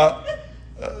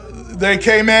 They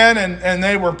came in and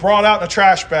they were brought out in a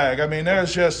trash bag. I mean,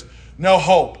 there's just no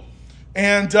hope.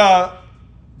 And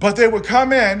but they would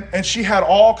come in, and she had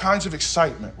all kinds of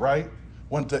excitement, right?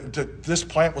 When this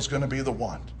plant was going to be the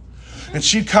one. And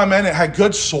she'd come in, it had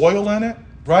good soil in it,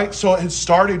 right? So it had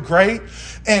started great.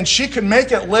 And she could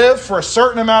make it live for a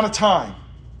certain amount of time.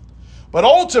 But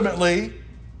ultimately,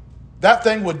 that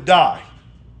thing would die.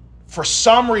 For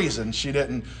some reason, she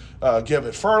didn't give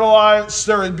it fertilizer.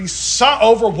 There would be some,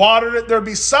 overwatered it. There would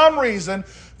be some reason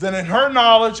that in her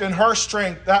knowledge and her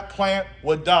strength, that plant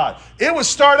would die. It would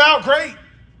start out great.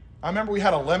 I remember we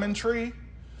had a lemon tree.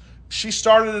 She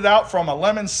started it out from a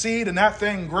lemon seed, and that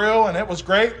thing grew, and it was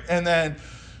great. And then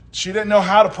she didn't know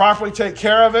how to properly take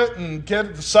care of it and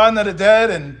get the sun that it did.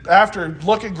 And after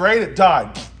looking great, it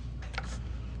died.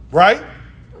 Right?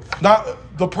 Now,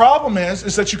 the problem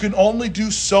is that you can only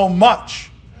do so much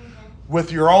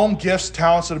with your own gifts,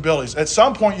 talents, and abilities. At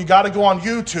some point, you got to go on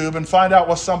YouTube and find out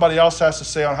what somebody else has to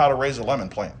say on how to raise a lemon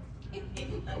plant.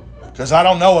 Because I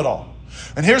don't know it all.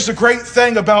 And here's the great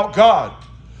thing about God.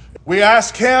 We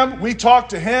ask Him, we talk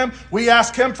to Him, we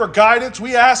ask Him for guidance,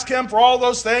 we ask Him for all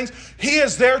those things. He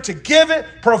is there to give it,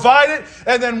 provide it,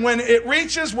 and then when it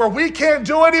reaches where we can't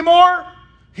do anymore,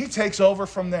 He takes over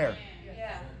from there.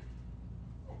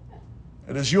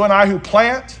 It is you and I who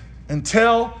plant and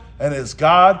till, and it is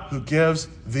God who gives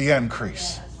the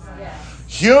increase.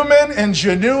 Human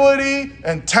ingenuity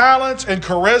and talent and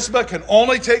charisma can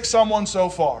only take someone so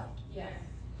far.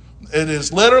 It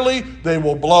is literally, they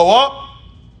will blow up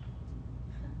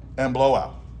and blow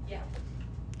out.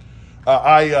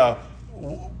 I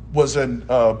was in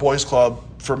boys club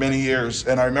for many years,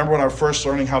 and I remember when I was first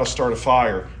learning how to start a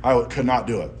fire, I could not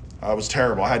do it. I was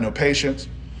terrible. I had no patience.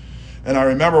 And I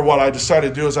remember what I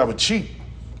decided to do is I would cheat.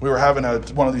 We were having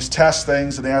one of these test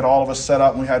things, and they had all of us set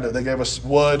up, and they gave us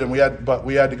wood, and we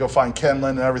had to go find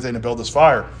kindling and everything to build this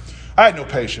fire. I had no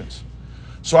patience.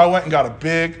 So I went and got a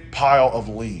big pile of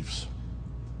leaves.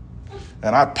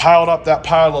 And I piled up that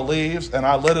pile of leaves, and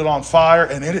I lit it on fire,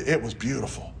 and it was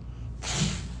beautiful.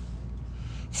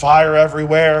 Fire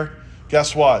everywhere.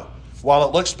 Guess what? While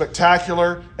it looked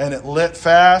spectacular and it lit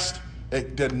fast,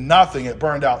 it did nothing. It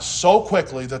burned out so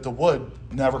quickly that the wood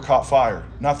never caught fire.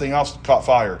 Nothing else caught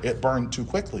fire. It burned too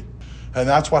quickly. And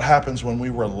that's what happens when we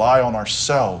rely on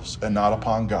ourselves and not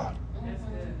upon God.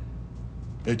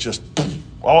 It just,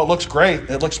 it looks great.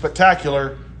 It looks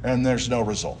spectacular, and there's no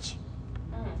results.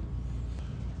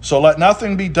 So let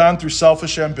nothing be done through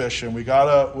selfish ambition.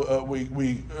 Because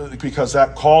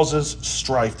that causes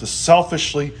strife to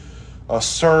selfishly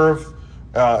serve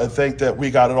and think that we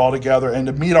got it all together and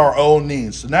to meet our own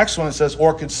needs. The next one, it says,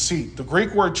 or conceit. The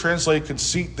Greek word translated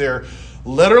conceit there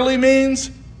literally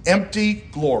means empty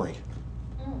glory.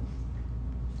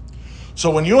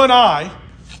 So when you and I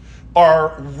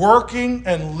are working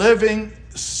and living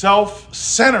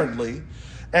self-centeredly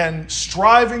and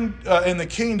striving in the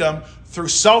kingdom through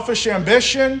selfish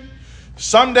ambition,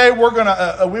 someday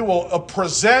we will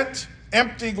present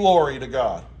empty glory to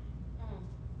God.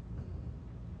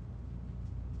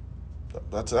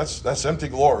 That's empty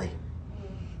glory.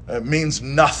 It means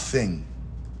nothing.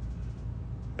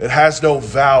 It has no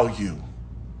value.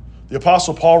 The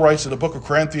Apostle Paul writes in the book of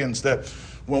Corinthians that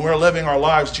when we're living our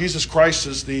lives, Jesus Christ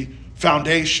is the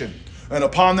foundation. And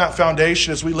upon that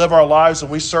foundation, as we live our lives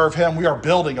and we serve Him, we are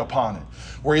building upon it.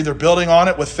 We're either building on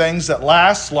it with things that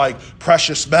last, like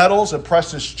precious metals and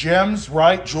precious gems,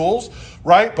 right? Jewels,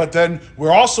 right? But then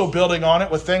we're also building on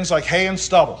it with things like hay and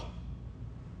stubble.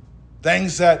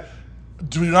 Things that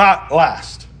do not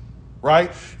last,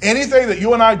 right? Anything that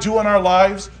you and I do in our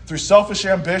lives through selfish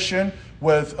ambition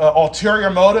with ulterior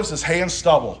motives is hay and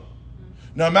stubble.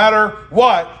 No matter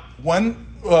what, when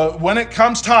it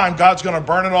comes time, God's going to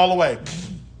burn it all away,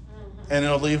 and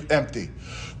it'll leave empty.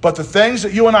 But the things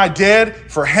that you and I did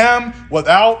for Him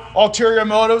without ulterior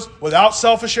motives, without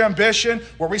selfish ambition,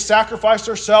 where we sacrificed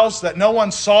ourselves that no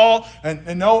one saw, and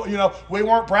we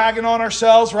weren't bragging on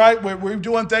ourselves, right? We were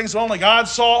doing things that only God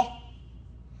saw.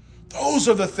 Those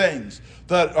are the things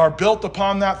that are built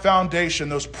upon that foundation,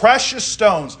 those precious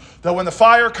stones that when the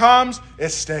fire comes, it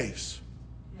stays.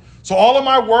 So all of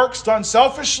my works done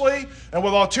selfishly and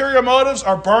with ulterior motives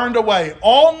are burned away.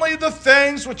 Only the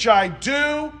things which I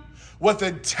do with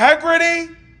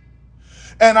integrity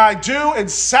and I do in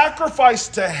sacrifice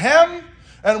to Him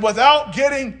and without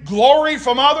getting glory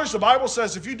from others. The Bible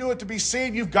says if you do it to be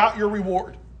seen, you've got your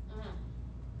reward.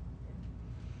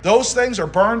 Those things are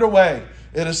burned away.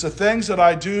 It is the things that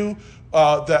I do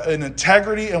that in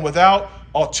integrity and without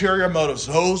ulterior motives.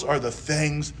 Those are the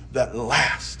things that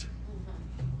last.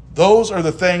 Those are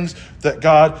the things that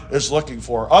God is looking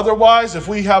for. Otherwise, if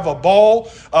we have a bowl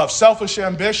of selfish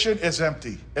ambition, it's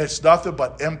empty. It's nothing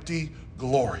but empty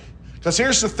glory. Because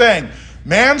here's the thing.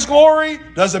 Man's glory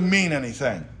doesn't mean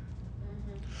anything.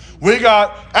 We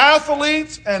got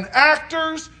athletes and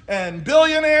actors and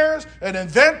billionaires and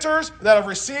inventors that have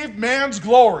received man's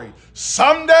glory.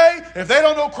 Someday, if they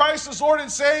don't know Christ as Lord and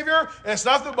Savior, it's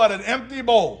nothing but an empty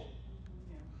bowl.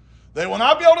 They will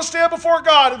not be able to stand before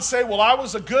God and say, well, I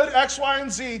was a good X, Y,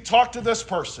 and Z. Talk to this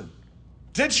person.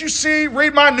 Did you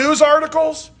read my news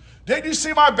articles? Did you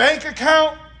see my bank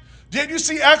account? Did you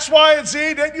see X, Y, and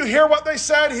Z? Didn't you hear what they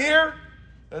said here?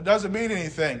 It doesn't mean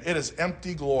anything. It is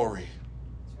empty glory.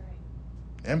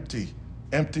 That's right.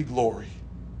 Empty glory.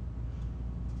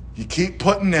 You keep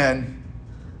putting in,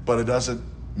 but it doesn't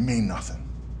mean nothing.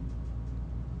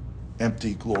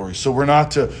 Empty glory. So we're not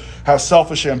to have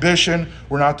selfish ambition.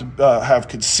 We're not to have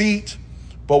conceit.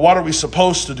 But what are we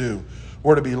supposed to do?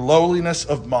 We're to be lowliness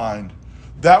of mind.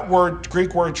 That word,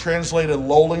 Greek word translated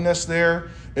lowliness there,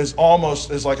 is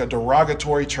like a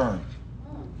derogatory term.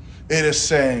 It is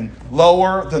saying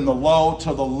lower than the low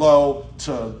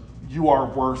to you are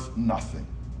worth nothing.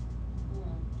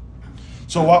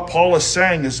 So what Paul is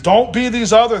saying is don't be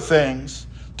these other things.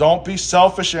 Don't be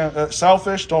selfish.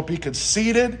 Don't be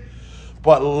conceited.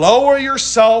 But lower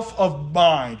yourself of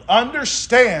mind.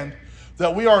 Understand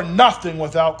that we are nothing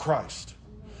without Christ.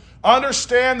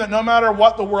 Understand that no matter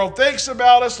what the world thinks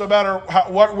about us, no matter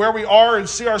where we are and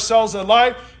see ourselves in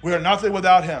life, we are nothing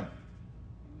without Him.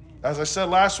 As I said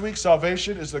last week,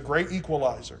 salvation is the great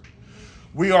equalizer.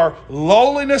 We are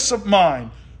lowliness of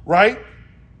mind, right?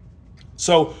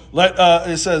 So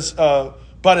it says,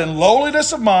 but in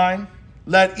lowliness of mind,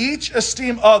 let each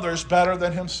esteem others better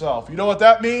than himself. You know what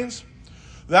that means?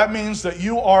 That means that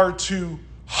you are to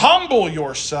humble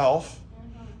yourself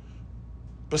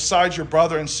beside your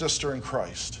brother and sister in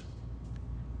Christ.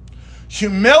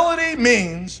 Humility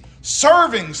means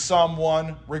serving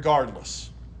someone regardless.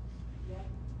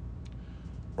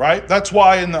 Right? That's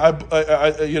why in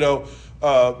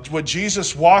when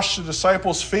Jesus washed the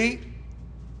disciples' feet,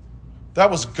 that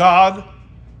was God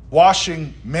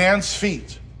washing man's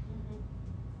feet.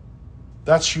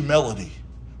 That's humility.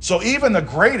 So even the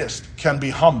greatest can be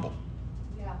humble.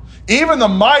 Yeah. Even the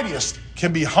mightiest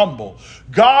can be humble.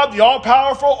 God, the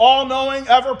all-powerful, all-knowing,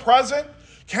 ever-present,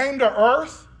 came to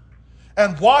earth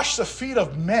and washed the feet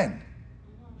of men.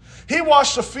 He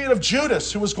washed the feet of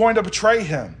Judas, who was going to betray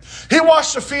him. He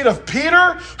washed the feet of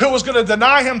Peter, who was going to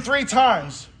deny him 3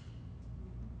 times.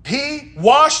 He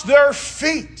washed their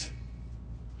feet.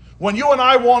 When you and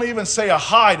I won't even say a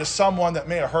hi to someone that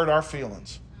may have hurt our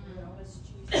feelings.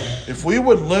 If we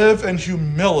would live in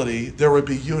humility, there would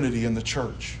be unity in the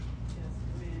church.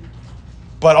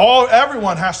 But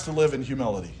everyone has to live in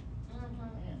humility.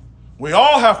 We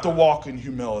all have to walk in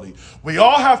humility. We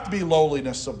all have to be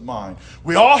lowliness of mind.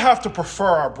 We all have to prefer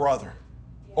our brother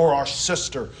or our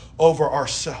sister over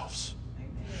ourselves.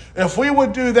 If we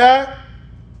would do that,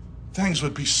 things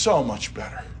would be so much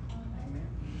better.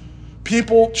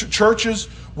 Churches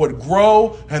would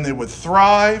grow and they would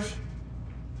thrive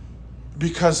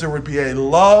because there would be a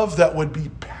love that would be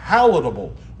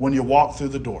palatable when you walk through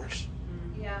the doors.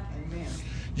 Yeah. Amen.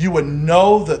 You would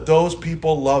know that those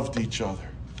people loved each other.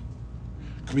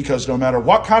 Because no matter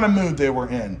what kind of mood they were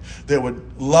in, they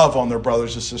would love on their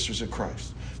brothers and sisters in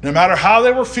Christ. No matter how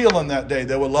they were feeling that day,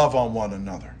 they would love on one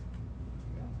another.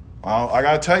 Well, I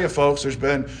got to tell you, folks, there's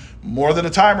been more than a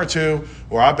time or two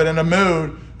where I've been in a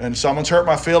mood and someone's hurt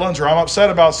my feelings or I'm upset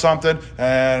about something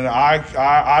and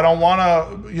I don't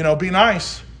want to, be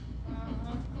nice.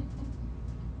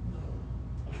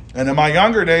 And in my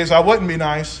younger days, I wouldn't be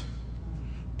nice.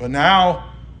 But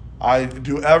now I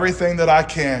do everything that I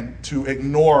can to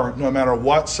ignore no matter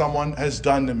what someone has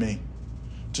done to me,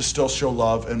 to still show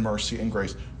love and mercy and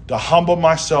grace, to humble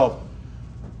myself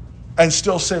and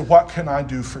still say, what can I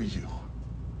do for you?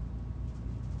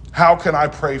 How can I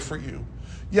pray for you?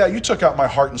 Yeah, you took out my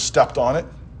heart and stepped on it.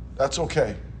 That's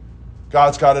okay.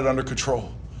 God's got it under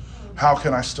control. How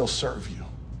can I still serve you?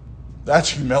 That's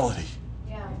humility.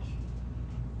 Yeah.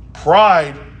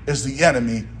 Pride is the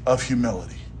enemy of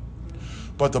humility.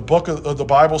 But the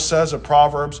Bible says in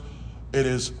Proverbs, it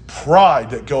is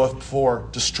pride that goeth before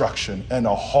destruction and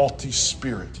a haughty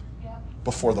spirit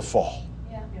before the fall.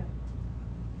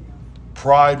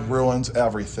 Pride ruins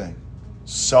everything.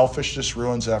 Selfishness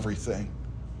ruins everything.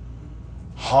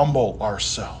 Humble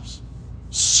ourselves.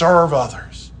 Serve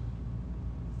others.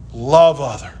 Love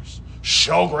others.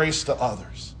 Show grace to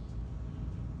others.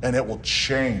 And it will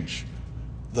change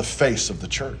the face of the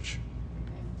church.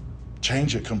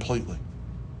 Change it completely.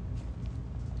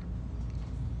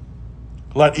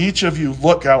 Let each of you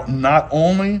look out not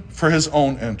only for his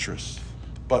own interests,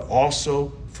 but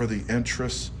also for the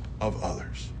interests of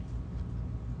others.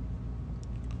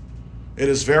 It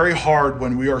is very hard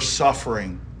when we are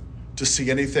suffering to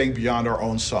see anything beyond our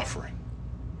own suffering.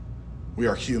 We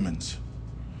are humans.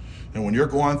 And when you're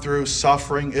going through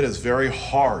suffering, it is very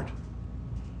hard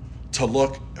to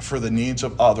look for the needs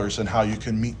of others and how you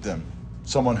can meet them.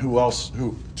 Someone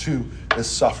who too is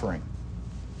suffering.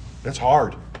 It's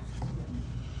hard.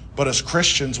 But as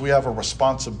Christians, we have a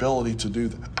responsibility to do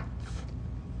that.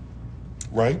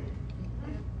 Right?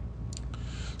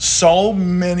 So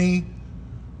many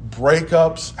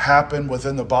breakups happen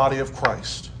within the body of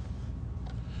Christ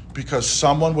because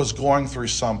someone was going through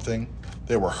something.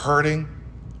 They were hurting.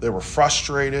 They were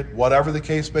frustrated, whatever the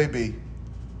case may be.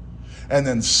 And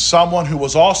then someone who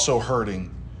was also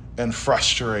hurting and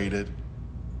frustrated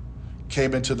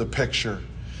came into the picture.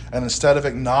 And instead of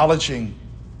acknowledging,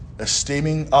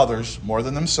 esteeming others more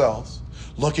than themselves,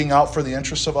 looking out for the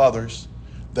interests of others,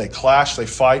 they clash, they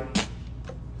fight.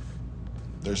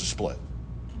 There's a split.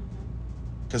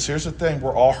 Because here's the thing,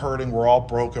 we're all hurting, we're all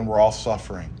broken, we're all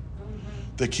suffering.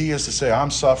 The key is to say,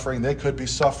 I'm suffering, they could be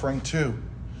suffering too.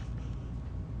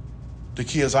 The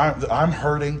key is I'm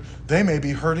hurting, they may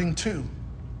be hurting too.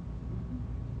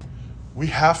 We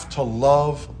have to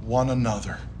love one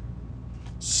another,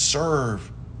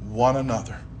 serve one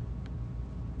another.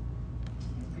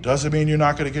 Doesn't mean you're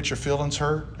not going to get your feelings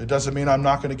hurt. It doesn't mean I'm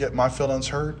not going to get my feelings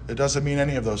hurt. It doesn't mean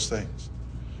any of those things.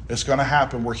 It's going to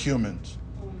happen. We're humans.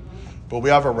 But we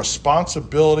have a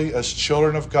responsibility as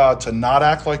children of God to not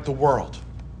act like the world,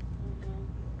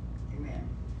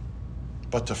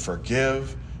 but to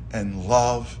forgive and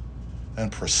love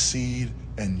and proceed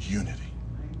in unity.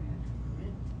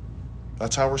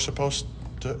 That's how we're supposed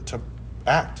to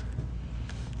act.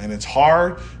 And it's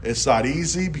hard. It's not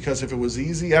easy, because if it was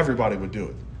easy, everybody would do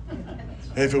it.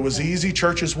 If it was easy,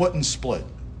 churches wouldn't split.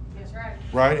 That's right.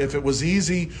 Right? If it was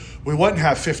easy, we wouldn't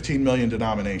have 15 million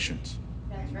denominations.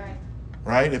 That's right.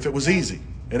 Right? If it was easy.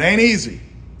 It ain't easy.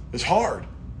 It's hard.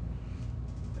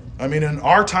 I mean, in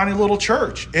our tiny little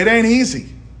church, it ain't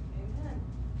easy.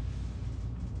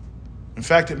 In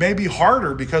fact, it may be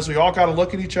harder because we all got to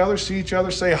look at each other, see each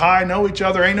other, say hi, know each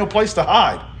other. Ain't no place to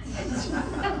hide.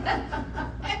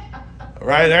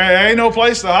 Right? There ain't no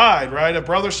place to hide, right? If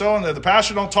brother so-and-so, the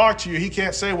pastor don't talk to you, he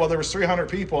can't say, well, there was 300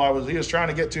 people he was trying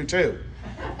to get to too.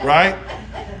 Right?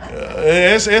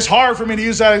 It's hard for me to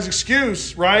use that as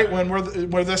excuse, right, when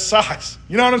we're this size.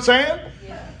 You know what I'm saying?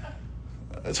 Yeah.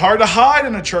 It's hard to hide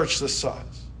in a church this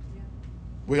size. Yeah.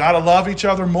 We got to love each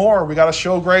other more. We got to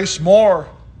show grace more.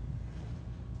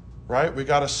 Right? We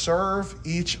got to serve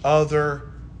each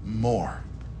other more.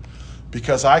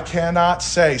 Because I cannot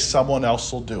say someone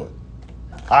else will do it.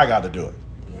 I got to do it.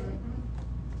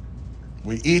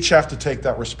 We each have to take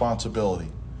that responsibility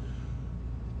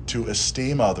to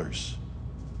esteem others,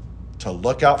 to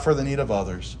look out for the need of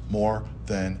others more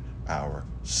than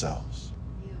ourselves.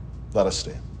 Let us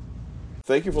stand.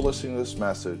 Thank you for listening to this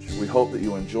message. We hope that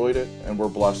you enjoyed it and were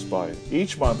blessed by it.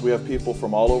 Each month we have people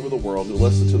from all over the world who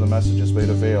listen to the messages made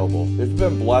available. If you've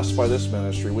been blessed by this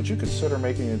ministry, would you consider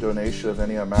making a donation of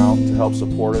any amount to help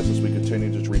support us as we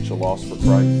continue to reach the lost for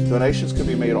Christ? Donations can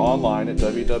be made online at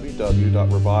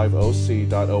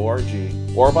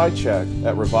www.reviveoc.org or by check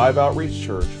at Revive Outreach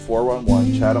Church,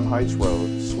 411 Chatham Heights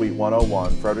Road, Suite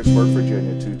 101, Fredericksburg,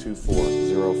 Virginia,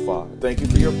 22405. Thank you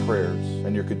for your prayers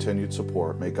and your continued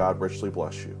support. May God richly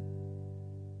bless you.